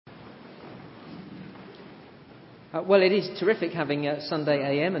Well, it is terrific having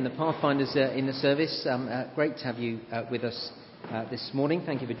Sunday AM and the Pathfinders in the service. Great to have you with us this morning.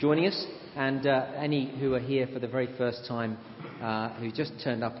 Thank you for joining us. And any who are here for the very first time, who just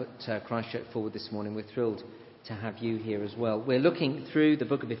turned up at Christchurch Forward this morning, we're thrilled to have you here as well. We're looking through the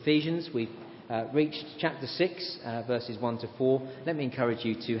book of Ephesians. We've reached chapter 6, verses 1 to 4. Let me encourage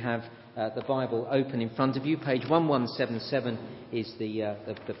you to have the Bible open in front of you. Page 1177 is the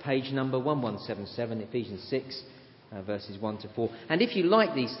page number, 1177, Ephesians 6. Verses 1 to 4. And if you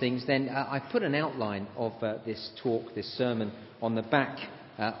like these things, then I've put an outline of this sermon, on the back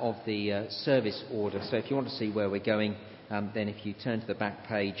of the service order. So if you want to see where we're going, then if you turn to the back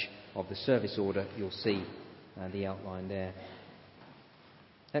page of the service order, you'll see the outline there.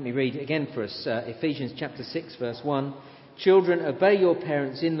 Let me read again for us, Ephesians chapter 6, verse 1. Children, obey your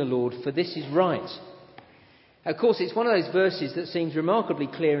parents in the Lord, for this is right. Of course, it's one of those verses that seems remarkably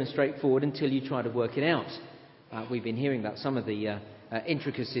clear and straightforward until you try to work it out. We've been hearing about some of the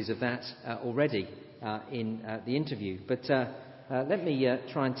intricacies of that already in the interview. But let me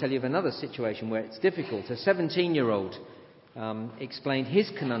try and tell you of another situation where it's difficult. A 17-year-old explained his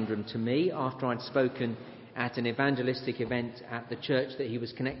conundrum to me after I'd spoken at an evangelistic event at the church that he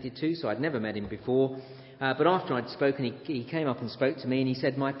was connected to, so I'd never met him before. But after I'd spoken, he came up and spoke to me, and he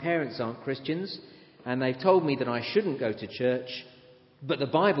said, "My parents aren't Christians, and they've told me that I shouldn't go to church, but the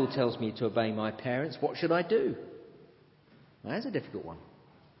Bible tells me to obey my parents. What should I do?" Well, that's a difficult one.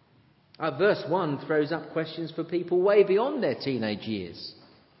 Verse 1 throws up questions for people way beyond their teenage years.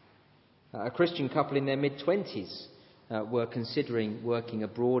 A Christian couple in their mid-20s were considering working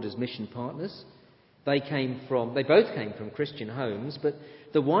abroad as mission partners. They both came from Christian homes, but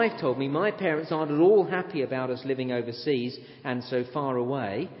the wife told me, "My parents aren't at all happy about us living overseas and so far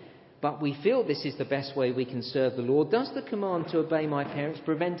away, but we feel this is the best way we can serve the Lord. Does the command to obey my parents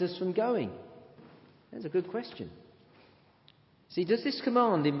prevent us from going?" That's a good question. See, does this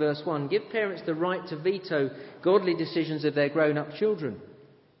command in verse 1 give parents the right to veto godly decisions of their grown-up children?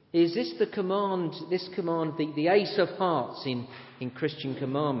 Is this the command, the ace of hearts in Christian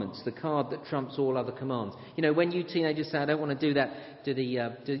commandments, the card that trumps all other commands? You know, when you teenagers say, "I don't want to do that," do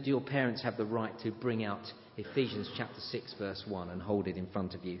your parents have the right to bring out Ephesians chapter 6, verse 1 and hold it in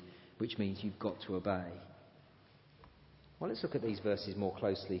front of you, which means you've got to obey? Well, let's look at these verses more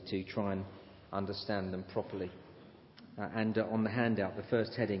closely to try and understand them properly. And on the handout, the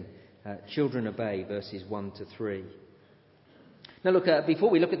first heading, Children Obey, verses 1 to 3. Now look, before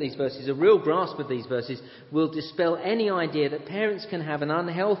we look at these verses, a real grasp of these verses will dispel any idea that parents can have an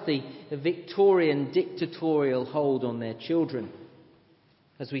unhealthy, Victorian, dictatorial hold on their children.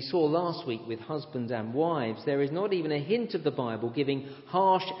 As we saw last week with husbands and wives, there is not even a hint of the Bible giving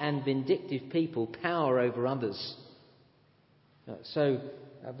harsh and vindictive people power over others.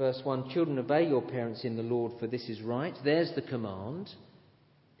 Verse 1, "Children, obey your parents in the Lord, for this is right." There's the command.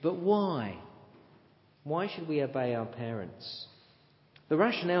 But why? Why should we obey our parents? The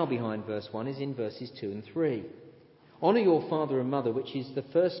rationale behind verse 1 is in verses 2 and 3. "Honour your father and mother," which is the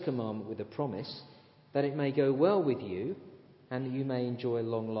first commandment with a promise, "that it may go well with you and that you may enjoy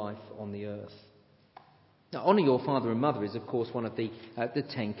long life on the earth." Now, honour your father and mother is, of course, one of the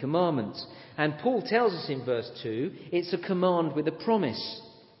 10 Commandments. And Paul tells us in verse 2, it's a command with a promise.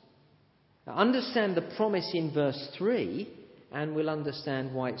 Now, understand the promise in verse 3, and we'll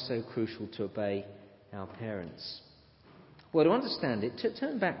understand why it's so crucial to obey our parents. Well, to understand it,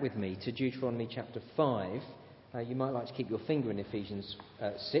 turn back with me to Deuteronomy chapter 5. You might like to keep your finger in Ephesians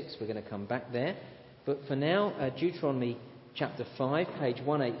 6. We're going to come back there. But for now, Deuteronomy chapter 5, page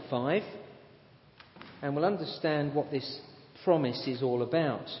 185. And we'll understand what this promise is all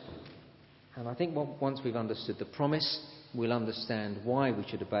about. And I think once we've understood the promise, we'll understand why we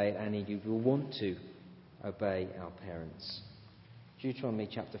should obey it, and indeed we'll want to obey our parents. Deuteronomy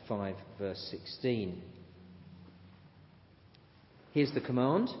chapter 5, verse 16. Here's the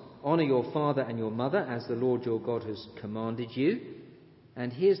command: "Honour your father and your mother as the Lord your God has commanded you."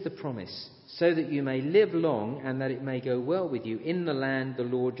 And here's the promise: "so that you may live long and that it may go well with you in the land the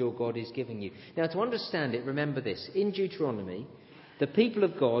Lord your God is giving you." Now, to understand it, remember this. In Deuteronomy, the people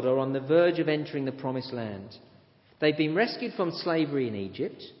of God are on the verge of entering the promised land. They've been rescued from slavery in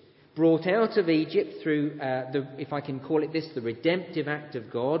Egypt, brought out of Egypt through, if I can call it this, the redemptive act of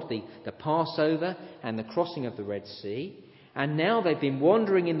God, the Passover and the crossing of the Red Sea. And now they've been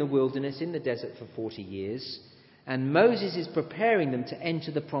wandering in the wilderness, in the desert for 40 years. And Moses is preparing them to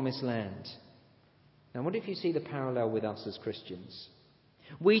enter the promised land. Now, what if you see the parallel with us as Christians?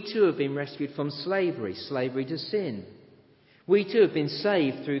 We too have been rescued from slavery to sin. We too have been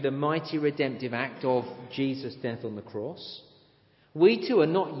saved through the mighty redemptive act of Jesus' death on the cross. We too are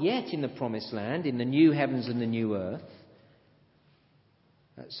not yet in the promised land, in the new heavens and the new earth.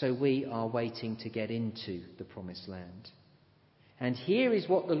 So we are waiting to get into the promised land. And here is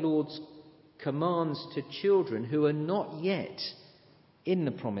what the Lord commands to children who are not yet in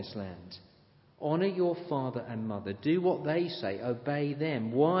the promised land. Honour your father and mother. Do what they say. Obey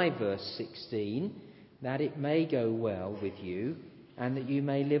them. Why? Verse 16. That it may go well with you and that you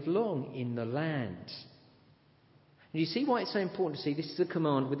may live long in the land. And you see why it's so important to see this is a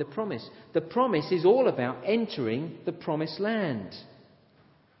command with a promise. The promise is all about entering the promised land.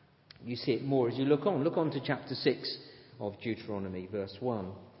 You see it more as you look on. Look on to chapter 6 of Deuteronomy, verse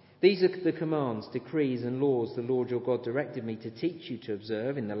 1. These are the commands, decrees and laws the Lord your God directed me to teach you to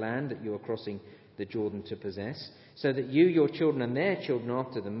observe in the land that you are crossing the Jordan to possess, so that you, your children and their children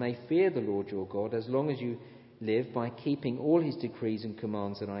after them may fear the Lord your God as long as you live by keeping all his decrees and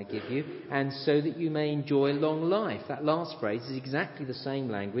commands that I give you, and so that you may enjoy long life. That last phrase is exactly the same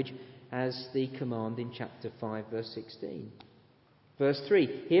language as the command in chapter 5, verse 16. Verse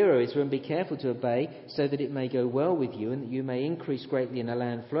 3, Hear, O Israel, and be careful to obey, so that it may go well with you, and that you may increase greatly in a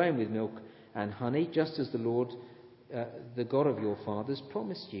land flowing with milk and honey, just as the Lord, the God of your fathers,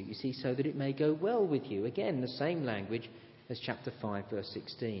 promised you. You see, so that it may go well with you. Again, the same language as chapter 5, verse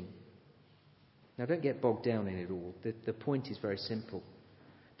 16. Now, don't get bogged down in it all. The point is very simple.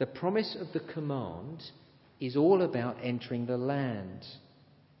 The promise of the command is all about entering the land.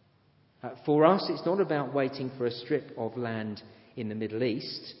 For us, it's not about waiting for a strip of land in the Middle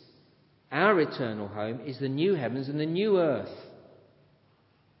East. Our eternal home is the new heavens and the new earth.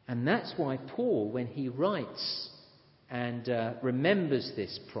 And that's why Paul, when he writes and remembers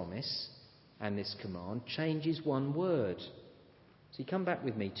this promise and this command, changes one word. So you come back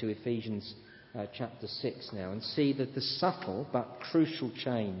with me to Ephesians chapter 6 now and see that the subtle but crucial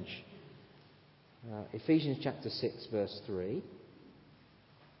change. Ephesians chapter 6, verse 3.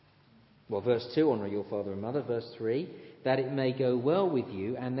 Well, verse 2, honour your father and mother. Verse 3, that it may go well with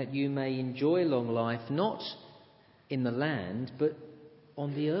you and that you may enjoy long life, not in the land, but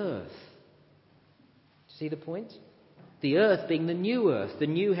on the earth. See the point? The earth being the new earth, the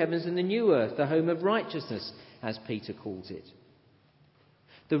new heavens and the new earth, the home of righteousness, as Peter calls it.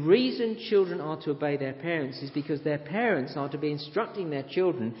 The reason children are to obey their parents is because their parents are to be instructing their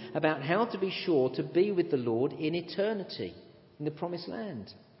children about how to be sure to be with the Lord in eternity, in the promised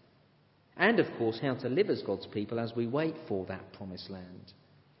land. And, of course, how to live as God's people as we wait for that promised land.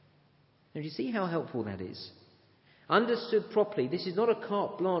 Now, do you see how helpful that is? Understood properly, this is not a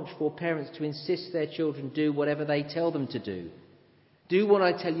carte blanche for parents to insist their children do whatever they tell them to do. Do what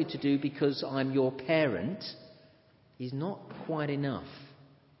I tell you to do because I'm your parent is not quite enough.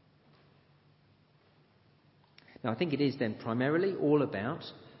 Now, I think it is then primarily all about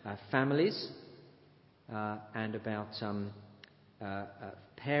families and about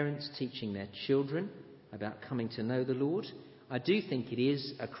parents teaching their children about coming to know the Lord. I do think it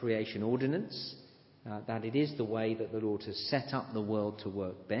is a creation ordinance, that it is the way that the Lord has set up the world to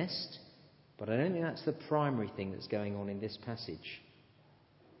work best, but I don't think that's the primary thing that's going on in this passage.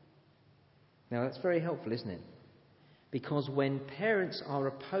 Now, that's very helpful, isn't it? Because when parents are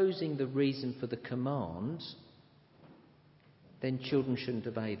opposing the reason for the command, then children shouldn't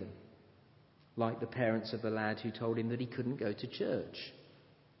obey them. Like the parents of the lad who told him that he couldn't go to church.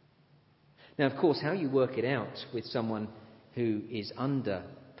 Now, of course, how you work it out with someone who is under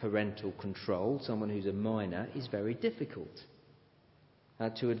parental control, someone who's a minor, is very difficult.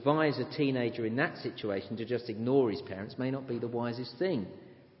 To advise a teenager in that situation to just ignore his parents may not be the wisest thing.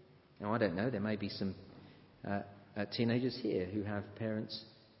 Now, I don't know, there may be some teenagers here who have parents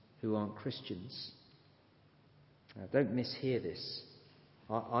who aren't Christians. Don't mishear this.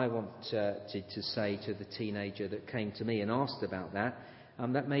 I want to say to the teenager that came to me and asked about that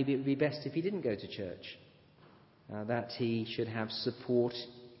maybe it would be best if he didn't go to church. That he should have support,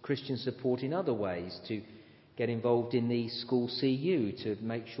 Christian support in other ways, to get involved in the school CU, to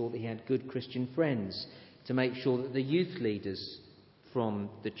make sure that he had good Christian friends, to make sure that the youth leaders from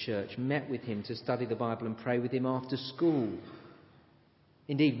the church met with him to study the Bible and pray with him after school.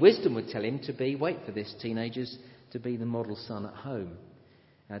 Indeed, wisdom would tell him wait for this, teenagers, to be the model son at home,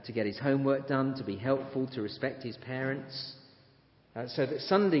 to get his homework done, to be helpful, to respect his parents, so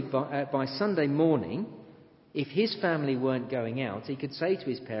that by Sunday morning, if his family weren't going out, he could say to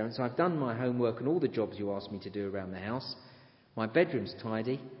his parents, I've done my homework and all the jobs you asked me to do around the house. My bedroom's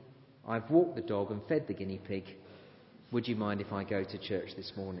tidy. I've walked the dog and fed the guinea pig. Would you mind if I go to church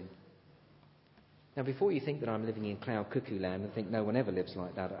this morning? Now, before you think that I'm living in cloud cuckoo land and think no one ever lives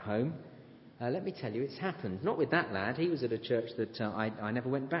like that at home, let me tell you it's happened. Not with that lad. He was at a church that I never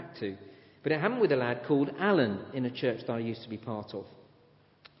went back to. But it happened with a lad called Alan in a church that I used to be part of.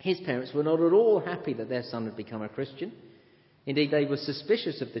 His parents were not at all happy that their son had become a Christian. Indeed, they were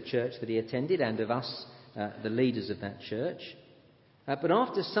suspicious of the church that he attended and of us, the leaders of that church. But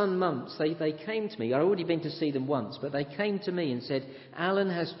after some months, they came to me. I'd already been to see them once, but they came to me and said, Alan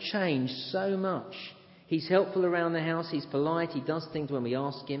has changed so much. He's helpful around the house, he's polite, he does things when we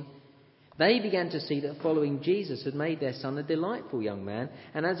ask him. They began to see that following Jesus had made their son a delightful young man,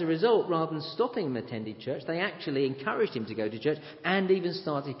 and as a result, rather than stopping him attending church, they actually encouraged him to go to church and even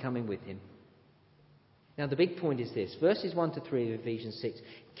started coming with him. Now, the big point is this. Verses 1 to 3 of Ephesians 6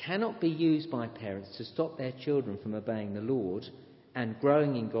 cannot be used by parents to stop their children from obeying the Lord and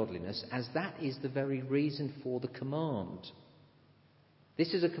growing in godliness, as that is the very reason for the command.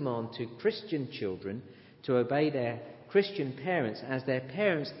 This is a command to Christian children to obey their Christian parents as their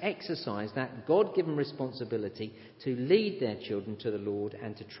parents exercise that God-given responsibility to lead their children to the Lord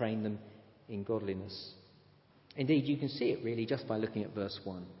and to train them in godliness. Indeed, you can see it really just by looking at verse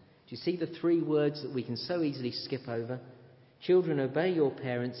 1. Do you see the three words that we can so easily skip over? Children, obey your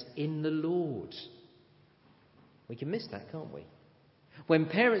parents in the Lord. We can miss that, can't we? When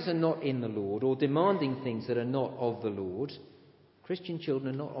parents are not in the Lord or demanding things that are not of the Lord, Christian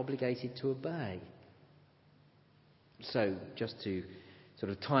children are not obligated to obey. So, just to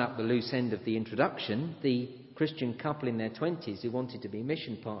sort of tie up the loose end of the introduction, the Christian couple in their 20s who wanted to be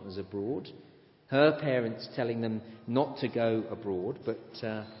mission partners abroad, her parents telling them not to go abroad but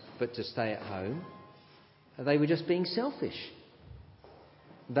to stay at home, they were just being selfish.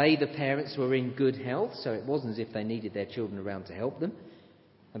 They, the parents, were in good health, so it wasn't as if they needed their children around to help them.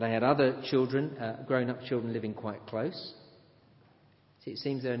 And they had other children, grown-up children, living quite close. See, it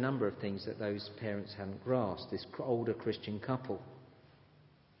seems there are a number of things that those parents haven't grasped, this older Christian couple.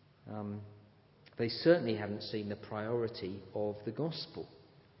 They certainly haven't seen the priority of the gospel,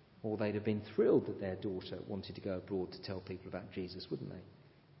 or they'd have been thrilled that their daughter wanted to go abroad to tell people about Jesus, wouldn't they?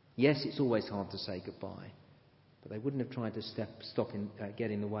 Yes, it's always hard to say goodbye, but they wouldn't have tried to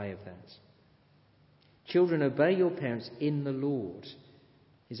get in the way of that. Children, obey your parents in the Lord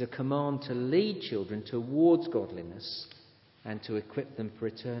is a command to lead children towards godliness and to equip them for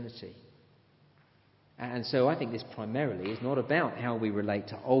eternity. And so I think this primarily is not about how we relate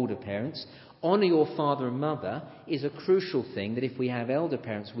to older parents. Honour your father and mother is a crucial thing that if we have elder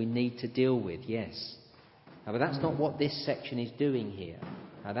parents we need to deal with, yes. But that's not what this section is doing here.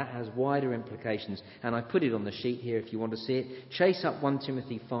 That has wider implications, and I put it on the sheet here if you want to see it. Chase up 1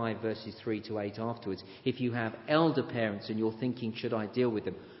 Timothy 5 verses 3 to 8 afterwards. If you have elder parents and you're thinking, should I deal with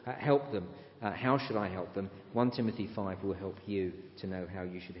them, help them, how should I help them? 1 Timothy 5 will help you to know how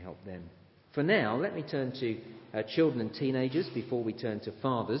you should help them. For now, let me turn to children and teenagers before we turn to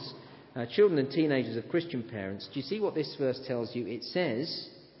fathers. Children and teenagers of Christian parents. Do you see what this verse tells you? It says,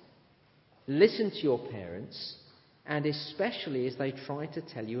 listen to your parents, and especially as they try to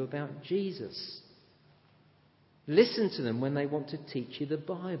tell you about Jesus. Listen to them when they want to teach you the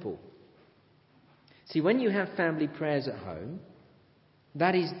Bible. See, when you have family prayers at home,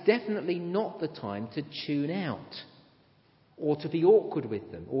 that is definitely not the time to tune out, or to be awkward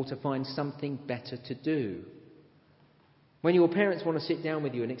with them, or to find something better to do. When your parents want to sit down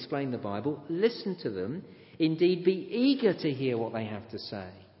with you and explain the Bible, listen to them. Indeed, be eager to hear what they have to say,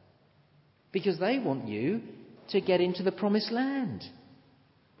 because they want you to get into the promised land.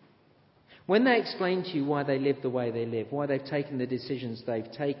 When they explain to you why they live the way they live, why they've taken the decisions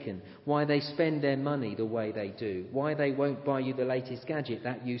they've taken, why they spend their money the way they do, why they won't buy you the latest gadget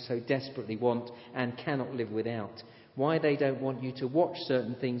that you so desperately want and cannot live without, why they don't want you to watch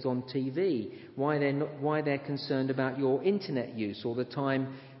certain things on TV, why they're concerned about your internet use or the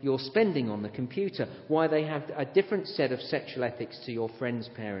time you're spending on the computer, why they have a different set of sexual ethics to your friends'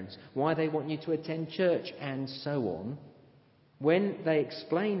 parents, why they want you to attend church, and so on. When they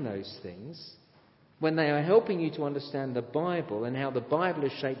explain those things, when they are helping you to understand the Bible and how the Bible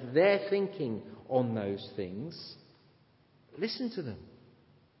has shaped their thinking on those things, listen to them.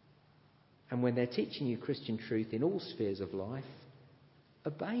 And when they're teaching you Christian truth in all spheres of life,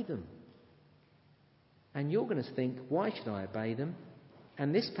 obey them. And you're going to think, why should I obey them?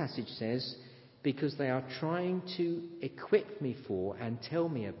 And this passage says, because they are trying to equip me for and tell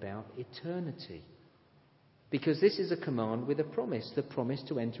me about eternity. Because this is a command with a promise, the promise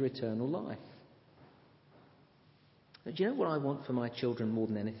to enter eternal life. Do you know what I want for my children more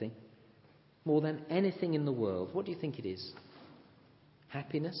than anything? More than anything in the world. What do you think it is?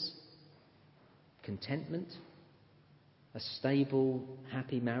 Happiness? Contentment? A stable,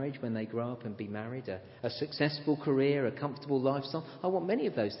 happy marriage when they grow up and be married? A successful career? A comfortable lifestyle? I want many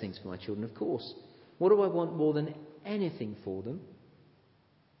of those things for my children, of course. What do I want more than anything for them?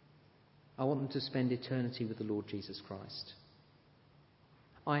 I want them to spend eternity with the Lord Jesus Christ.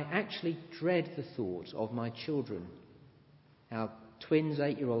 I actually dread the thought of my children, our twins,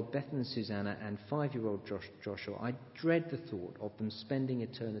 8-year-old Beth and Susanna, and 5-year-old Joshua. I dread the thought of them spending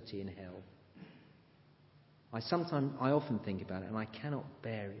eternity in hell. I often think about it, and I cannot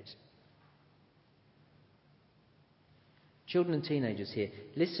bear it. Children and teenagers here,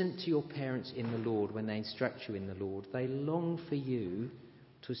 listen to your parents in the Lord when they instruct you in the Lord. They long for you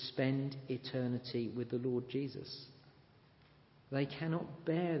to spend eternity with the Lord Jesus. They cannot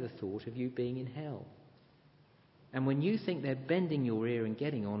bear the thought of you being in hell. And when you think they're bending your ear and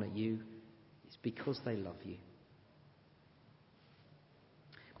getting on at you, it's because they love you.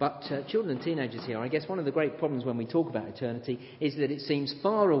 But children and teenagers here, I guess one of the great problems when we talk about eternity is that it seems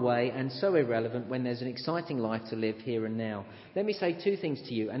far away and so irrelevant when there's an exciting life to live here and now. Let me say two things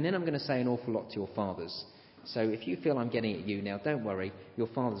to you, and then I'm going to say an awful lot to your fathers. So if you feel I'm getting at you now, don't worry, your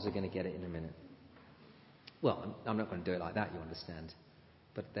fathers are going to get it in a minute. Well, I'm not going to do it like that, you understand.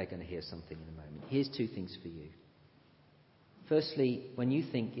 But they're going to hear something in a moment. Here's two things for you. Firstly, when you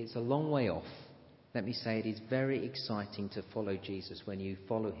think it's a long way off, let me say it is very exciting to follow Jesus when you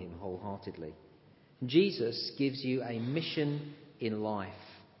follow him wholeheartedly. Jesus gives you a mission in life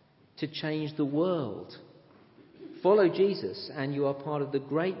to change the world. Follow Jesus and you are part of the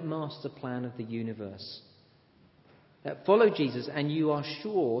great master plan of the universe. Follow Jesus and you are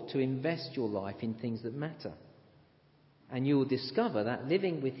sure to invest your life in things that matter. And you will discover that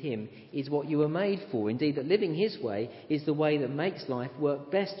living with him is what you were made for. Indeed, that living his way is the way that makes life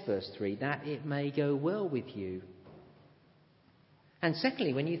work best, verse 3, that it may go well with you. And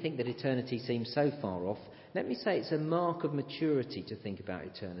secondly, when you think that eternity seems so far off, let me say it's a mark of maturity to think about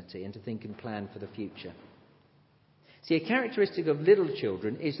eternity and to think and plan for the future. See, a characteristic of little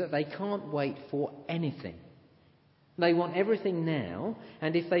children is that they can't wait for anything. They want everything now,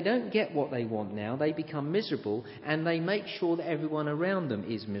 and if they don't get what they want now, they become miserable, and they make sure that everyone around them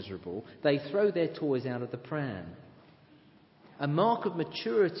is miserable. They throw their toys out of the pram. A mark of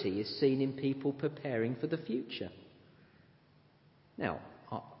maturity is seen in people preparing for the future. Now,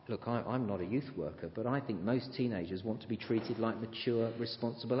 look, I'm not a youth worker, but I think most teenagers want to be treated like mature,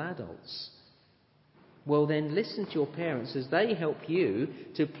 responsible adults. Well, then listen to your parents as they help you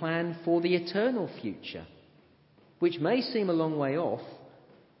to plan for the eternal future, which may seem a long way off,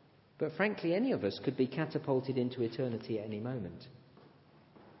 but frankly any of us could be catapulted into eternity at any moment.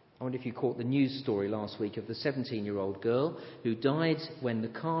 I wonder if you caught the news story last week of the 17-year-old girl who died when the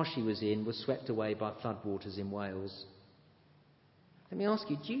car she was in was swept away by floodwaters in Wales. Let me ask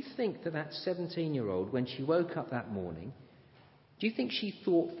you, do you think that 17-year-old, when she woke up that morning, do you think she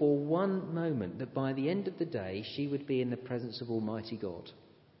thought for one moment that by the end of the day she would be in the presence of Almighty God?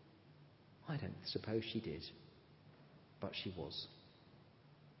 I don't suppose she did. But she was.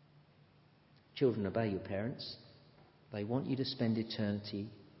 Children, obey your parents. They want you to spend eternity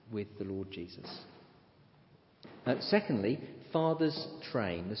with the Lord Jesus. Secondly, fathers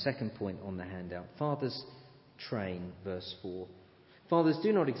train. The second point on the handout. Fathers train, verse 4. Fathers,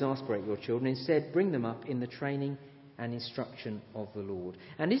 do not exasperate your children. Instead, bring them up in the training and instruction of the Lord.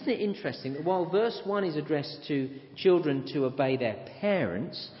 And isn't it interesting that while verse 1 is addressed to children to obey their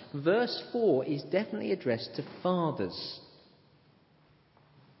parents, verse 4 is definitely addressed to fathers.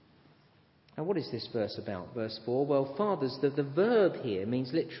 Now, what is this verse about, verse 4? Well, fathers, the verb here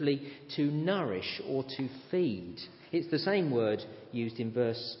means literally to nourish or to feed. It's the same word used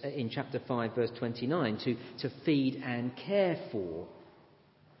in chapter 5, verse 29, to feed and care for.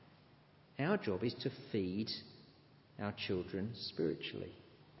 Our job is to feed our children spiritually.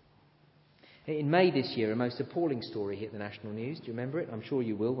 In May this year, a most appalling story hit the national news. Do you remember it? I'm sure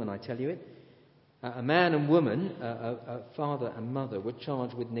you will when I tell you it. A man and woman, a father and mother, were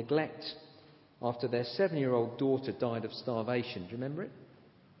charged with neglect after their 7-year-old daughter died of starvation. Do you remember it?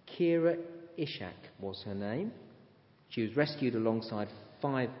 Kira Ishak was her name. She was rescued alongside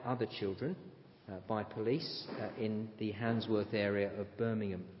 5 other children by police in the Handsworth area of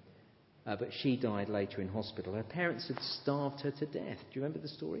Birmingham. But she died later in hospital. Her parents had starved her to death. Do you remember the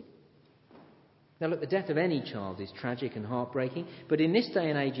story? Now look, the death of any child is tragic and heartbreaking, but in this day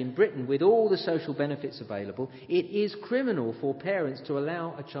and age in Britain, with all the social benefits available, it is criminal for parents to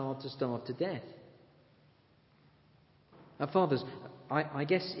allow a child to starve to death. Now, fathers, I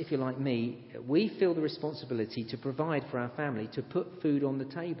guess if you're like me, we feel the responsibility to provide for our family, to put food on the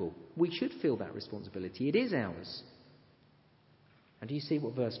table. We should feel that responsibility. It is ours. And do you see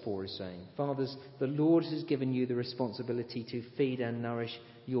what verse 4 is saying? Fathers, the Lord has given you the responsibility to feed and nourish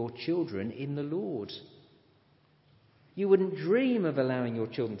your children in the Lord. You wouldn't dream of allowing your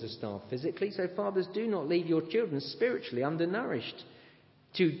children to starve physically, so fathers, do not leave your children spiritually undernourished.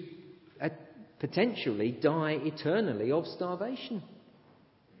 To potentially die eternally of starvation.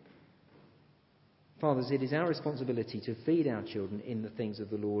 Fathers, it is our responsibility to feed our children in the things of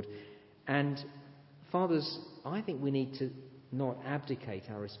the Lord. And fathers, I think we need to not abdicate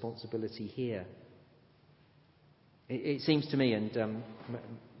our responsibility here. It seems to me, and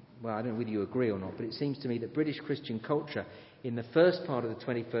well, I don't know whether you agree or not, but it seems to me that British Christian culture in the first part of the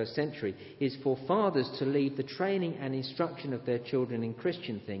 21st century is for fathers to leave the training and instruction of their children in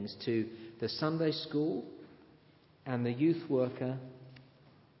Christian things to the Sunday school and the youth worker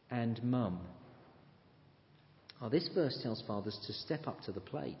and mum. Oh, this verse tells fathers to step up to the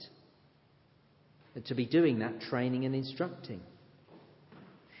plate, to be doing that training and instructing.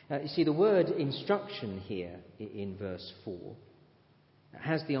 You see, the word instruction here in verse 4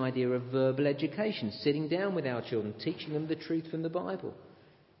 has the idea of verbal education, sitting down with our children, teaching them the truth from the Bible.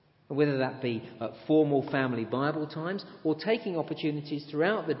 Whether that be formal family Bible times or taking opportunities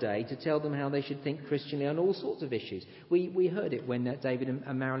throughout the day to tell them how they should think Christianly on all sorts of issues. We heard it when David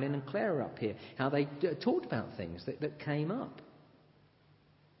and Marilyn and Claire were up here, how they talked about things that came up.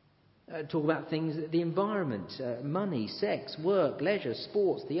 Talk about things, the environment, money, sex, work, leisure,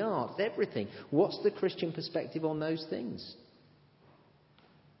 sports, the arts, everything. What's the Christian perspective on those things?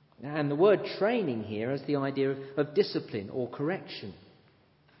 And the word training here has the idea of discipline or correction.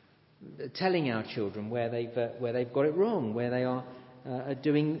 Telling our children where they've got it wrong, where they are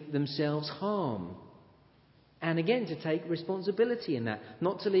doing themselves harm. And again, to take responsibility in that,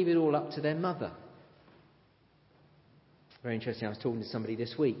 not to leave it all up to their mother. Very interesting. I was talking to somebody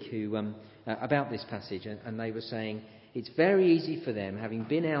this week who about this passage, and they were saying it's very easy for them, having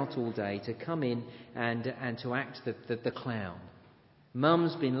been out all day, to come in and to act the clown.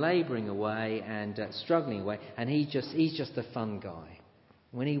 Mum's been labouring away and struggling away, and he's just the fun guy.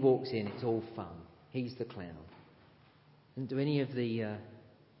 When he walks in, it's all fun. He's the clown. Doesn't do any of the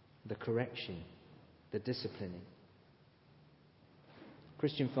correction, the disciplining.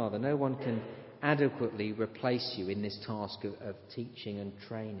 Christian father, no one can adequately replace you in this task of teaching and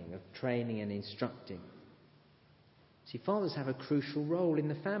training and instructing. See, fathers have a crucial role in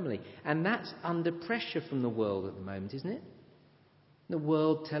the family, and that's under pressure from the world at the moment, isn't it? The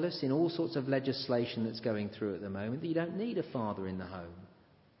world tell us in all sorts of legislation that's going through at the moment that you don't need a father in the home.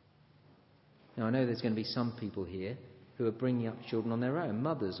 Now, I know there's going to be some people here who are bringing up children on their own,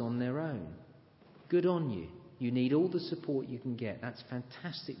 mothers on their own. Good on you. You need all the support you can get. That's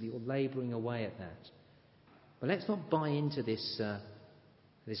fantastic that you're labouring away at that. But let's not buy into this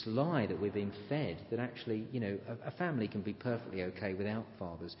lie that we're being fed, that actually, a family can be perfectly okay without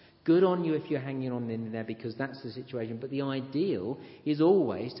fathers. Good on you if you're hanging on in there because that's the situation. But the ideal is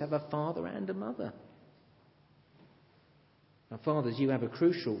always to have a father and a mother. Now, fathers, you have a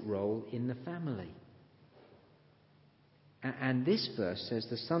crucial role in the family. And this verse says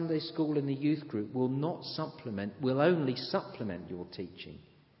the Sunday school and the youth group will only supplement your teaching.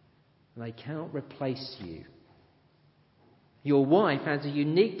 They cannot replace you. Your wife adds a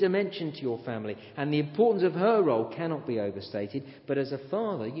unique dimension to your family, and the importance of her role cannot be overstated. But as a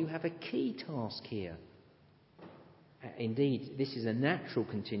father, you have a key task here. Indeed, this is a natural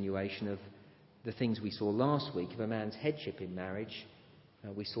continuation of the things we saw last week of a man's headship in marriage.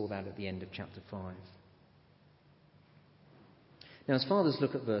 We saw that at the end of chapter 5. Now, as fathers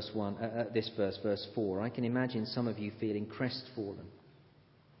look at verse 4, I can imagine some of you feeling crestfallen.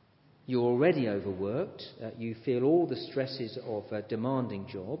 You're already overworked. You feel all the stresses of a demanding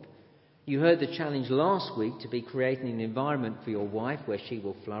job. You heard the challenge last week to be creating an environment for your wife where she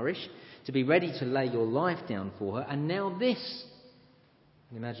will flourish, to be ready to lay your life down for her. And now this.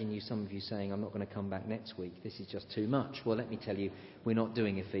 I can imagine some of you saying, I'm not going to come back next week. This is just too much. Well, let me tell you, we're not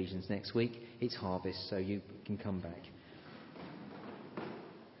doing Ephesians next week. It's harvest, so you can come back.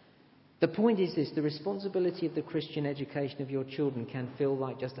 The point is this: the responsibility of the Christian education of your children can feel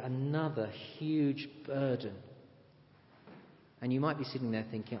like just another huge burden. And you might be sitting there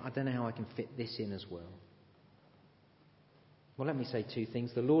thinking, I don't know how I can fit this in as well. Well, let me say two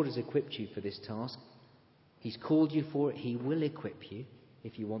things. The Lord has equipped you for this task. He's called you for it. He will equip you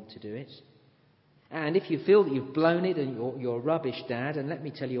if you want to do it. And if you feel that you've blown it and you're a rubbish dad, and let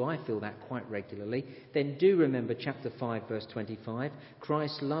me tell you, I feel that quite regularly, then do remember chapter 5, verse 25.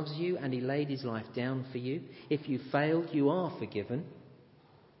 Christ loves you and he laid his life down for you. If you failed, you are forgiven.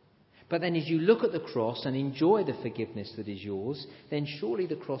 But then as you look at the cross and enjoy the forgiveness that is yours, then surely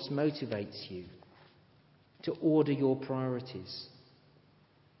the cross motivates you to order your priorities.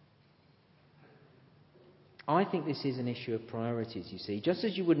 I think this is an issue of priorities, you see. Just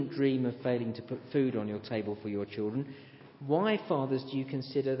as you wouldn't dream of failing to put food on your table for your children, why, fathers, do you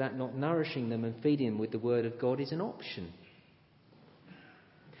consider that not nourishing them and feeding them with the Word of God is an option?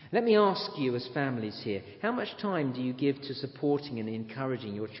 Let me ask you as families here, how much time do you give to supporting and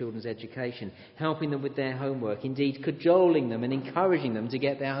encouraging your children's education, helping them with their homework, indeed cajoling them and encouraging them to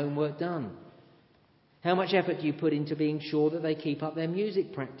get their homework done? How much effort do you put into being sure that they keep up their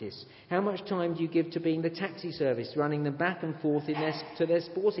music practice? How much time do you give to being the taxi service, running them back and forth to their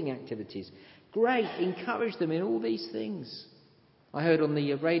sporting activities? Great, encourage them in all these things. I heard on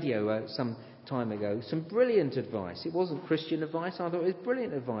the radio some time ago some brilliant advice. It wasn't Christian advice, I thought it was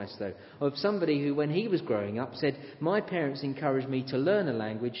brilliant advice though, of somebody who when he was growing up said, my parents encouraged me to learn a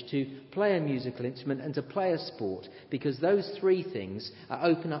language, to play a musical instrument and to play a sport, because those three things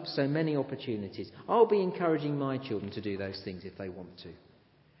open up so many opportunities. I'll be encouraging my children to do those things if they want to.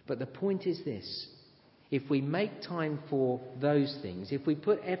 But the point is this: if we make time for those things, if we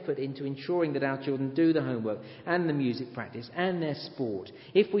put effort into ensuring that our children do the homework and the music practice and their sport,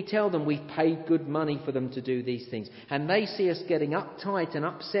 if we tell them we've paid good money for them to do these things, and they see us getting uptight and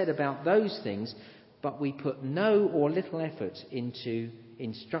upset about those things, but we put no or little effort into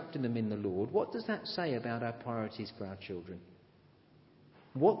instructing them in the Lord, what does that say about our priorities for our children?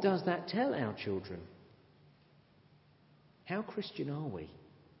 What does that tell our children? How Christian are we?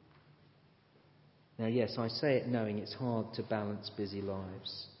 Now, yes, I say it knowing it's hard to balance busy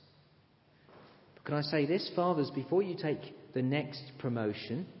lives. But can I say this, fathers, before you take the next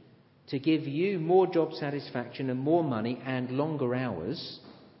promotion to give you more job satisfaction and more money and longer hours,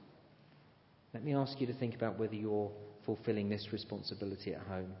 let me ask you to think about whether you're fulfilling this responsibility at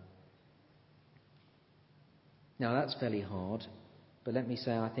home. Now, that's fairly hard, but let me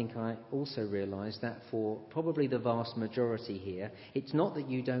say I think I also realise that for probably the vast majority here, it's not that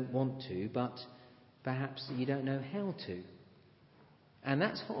you don't want to, but perhaps you don't know how to. And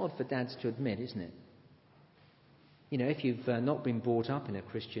that's hard for dads to admit, isn't it? You know, if you've not been brought up in a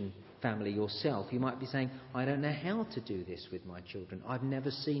Christian family yourself, you might be saying, I don't know how to do this with my children. I've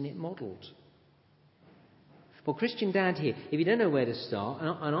never seen it modelled. Well, Christian dad here, if you don't know where to start,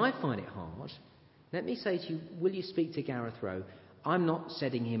 and I find it hard, let me say to you, will you speak to Gareth Rowe? I'm not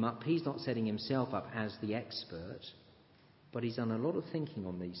setting him up, he's not setting himself up as the expert, but he's done a lot of thinking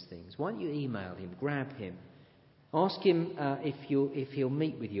on these things. Why don't you email him, grab him, ask him if he'll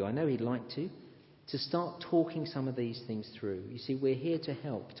meet with you. I know he'd like to start talking some of these things through. You see, we're here to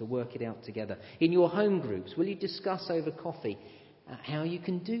help, to work it out together. In your home groups, will you discuss over coffee how you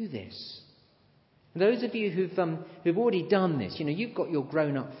can do this? Those of you who've already done this, you know, you've got your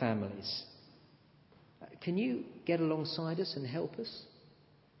grown-up families. Can you get alongside us and help us?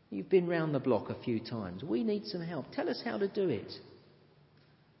 You've been round the block a few times. We need some help. Tell us how to do it.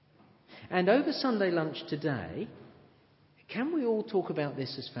 And over Sunday lunch today, can we all talk about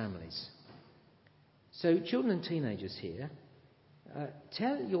this as families? So children and teenagers here,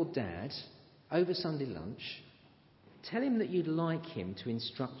 tell your dad over Sunday lunch, tell him that you'd like him to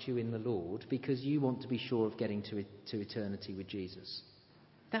instruct you in the Lord because you want to be sure of getting to eternity with Jesus.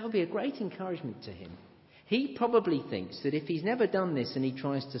 That would be a great encouragement to him. He probably thinks that if he's never done this and he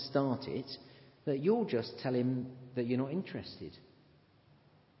tries to start it, that you'll just tell him that you're not interested.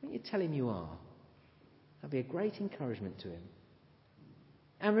 Why don't you tell him you are? That'd be a great encouragement to him.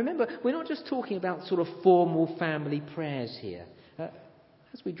 And remember, we're not just talking about sort of formal family prayers here.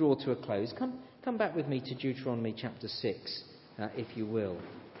 As we draw to a close, come back with me to Deuteronomy chapter 6, if you will.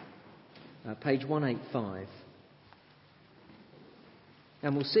 Page 185.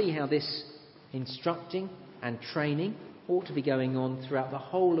 And we'll see how this instructing and training ought to be going on throughout the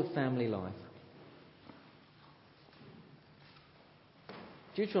whole of family life.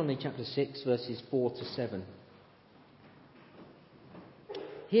 Deuteronomy chapter 6, verses 4 to 7.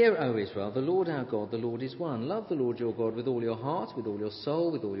 Hear, O Israel, the Lord our God, the Lord is one. Love the Lord your God with all your heart, with all your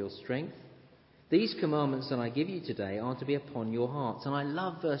soul, with all your strength. These commandments that I give you today are to be upon your hearts. And I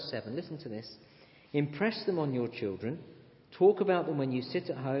love verse 7. Listen to this. Impress them on your children. Talk about them when you sit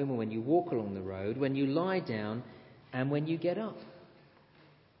at home and when you walk along the road, when you lie down and when you get up.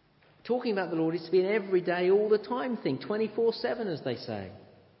 Talking about the Lord is to be an everyday, all the time thing, 24/7 as they say.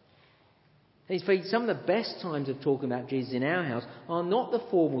 Some of the best times of talking about Jesus in our house are not the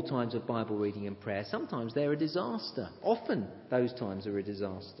formal times of Bible reading and prayer. Sometimes they're a disaster. Often those times are a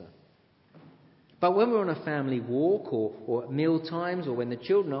disaster. But when we're on a family walk or at meal times or when the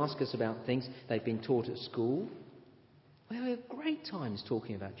children ask us about things they've been taught at school, we have great times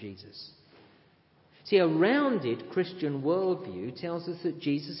talking about Jesus. See, a rounded Christian worldview tells us that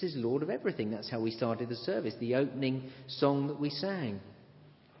Jesus is Lord of everything. That's how we started the service, the opening song that we sang.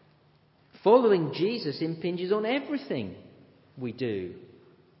 Following Jesus impinges on everything we do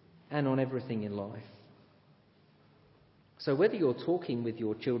and on everything in life. So whether you're talking with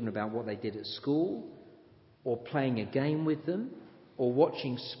your children about what they did at school or playing a game with them or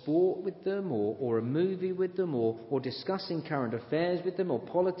watching sport with them, or a movie with them, or discussing current affairs with them, or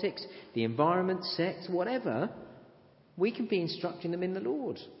politics, the environment, sex, whatever, we can be instructing them in the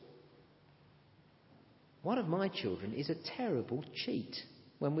Lord. One of my children is a terrible cheat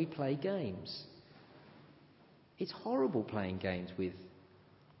when we play games. It's horrible playing games with,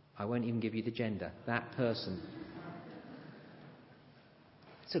 I won't even give you the gender, that person.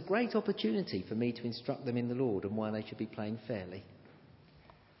 It's a great opportunity for me to instruct them in the Lord and why they should be playing fairly,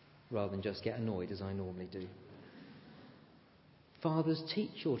 rather than just get annoyed as I normally do. Fathers,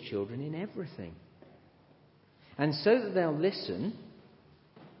 teach your children in everything. And so that they'll listen,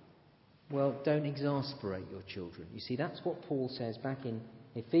 well, don't exasperate your children. You see, that's what Paul says back in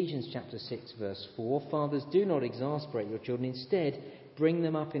Ephesians chapter 6, verse 4. Fathers, do not exasperate your children. Instead, bring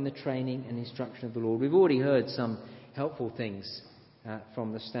them up in the training and instruction of the Lord. We've already heard some helpful things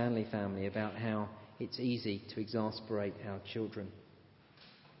from the Stanley family about how it's easy to exasperate our children.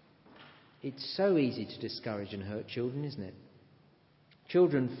 It's so easy to discourage and hurt children, isn't it?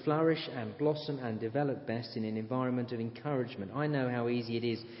 Children flourish and blossom and develop best in an environment of encouragement. I know how easy it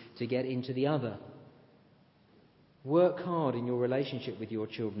is to get into the other. Work hard in your relationship with your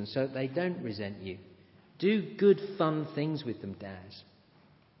children so that they don't resent you. Do good, fun things with them, Dad,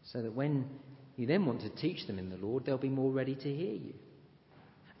 so that when you then want to teach them in the Lord, they'll be more ready to hear you.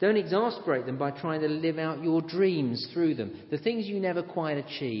 Don't exasperate them by trying to live out your dreams through them. The things you never quite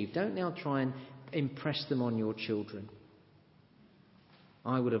achieved, don't now try and impress them on your children.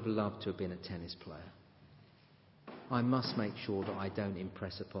 I would have loved to have been a tennis player. I must make sure that I don't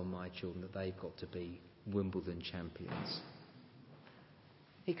impress upon my children that they've got to be Wimbledon champions.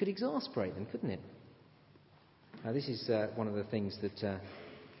 It could exasperate them, couldn't it? This is one of the things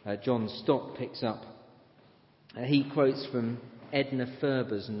that John Stott picks up. He quotes from Edna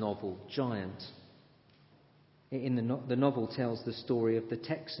Ferber's novel, Giant. The novel tells the story of the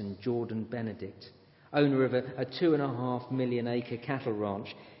Texan Jordan Benedict, owner of a 2.5 million acre cattle ranch.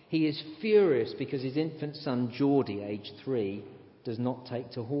 He is furious because his infant son Geordie, aged 3, does not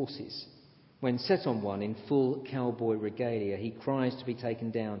take to horses. When set on one in full cowboy regalia, he cries to be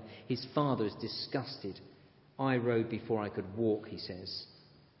taken down. His father is disgusted. I rode before I could walk, he says.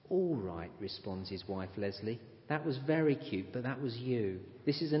 All right, responds his wife Leslie. That was very cute, but that was you.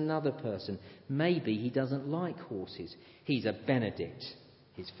 This is another person. Maybe he doesn't like horses. He's a Benedict,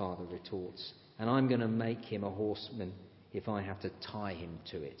 his father retorts, and I'm going to make him a horseman if I have to tie him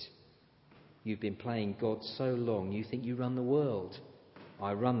to it. You've been playing God so long, you think you run the world.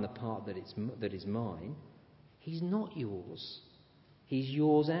 I run the part that is mine. He's not yours. He's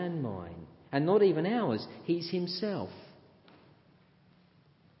yours and mine. And not even ours. He's himself.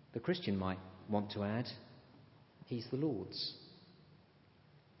 The Christian might want to add, he's the Lord's.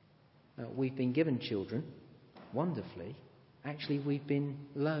 We've been given children, wonderfully. Actually, we've been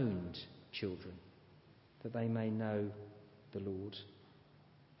loaned children, that they may know the Lord.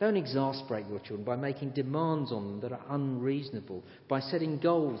 Don't exasperate your children by making demands on them that are unreasonable, by setting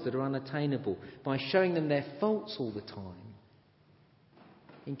goals that are unattainable, by showing them their faults all the time.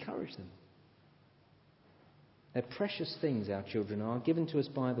 Encourage them. They're precious things, our children are, given to us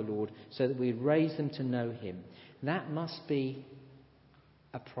by the Lord so that we raise them to know Him. That must be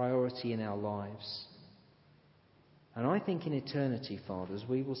a priority in our lives. And I think in eternity, fathers,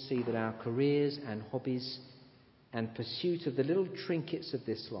 we will see that our careers and hobbies and pursuit of the little trinkets of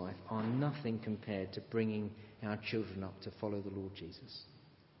this life are nothing compared to bringing our children up to follow the Lord Jesus.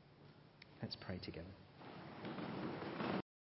 Let's pray together.